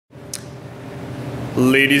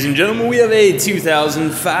Ladies and gentlemen, we have a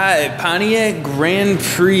 2005 Pontiac Grand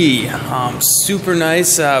Prix. Super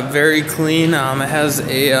nice, very clean. It has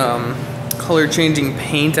a color changing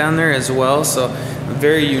paint on there as well, so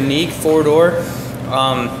very unique four-door.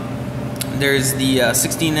 There's the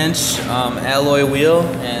 16-inch alloy wheel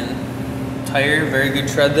and tire, very good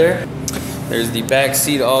tread there. There's the back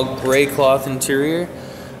seat, all gray cloth interior.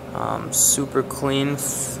 Super clean,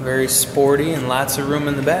 very sporty, and lots of room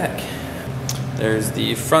in the back. There's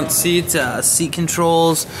the front seat, seat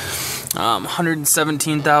controls,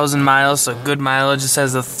 117,000 miles, so good mileage. This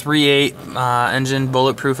has a 3.8 engine,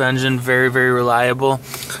 bulletproof engine, very, very reliable,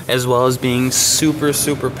 as well as being super,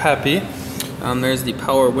 super peppy. There's the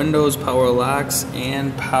power windows, power locks,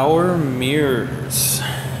 and power mirrors.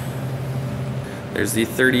 There's the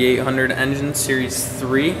 3800 engine, Series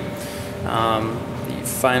 3. The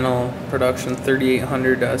final production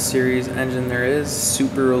 3800 series engine there is.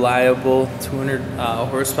 Super reliable, 200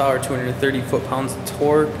 horsepower, 230 foot-pounds of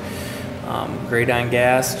torque. Great on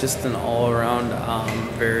gas, just an all-around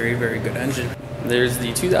very, very good engine. There's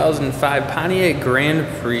the 2005 Pontiac Grand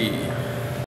Prix.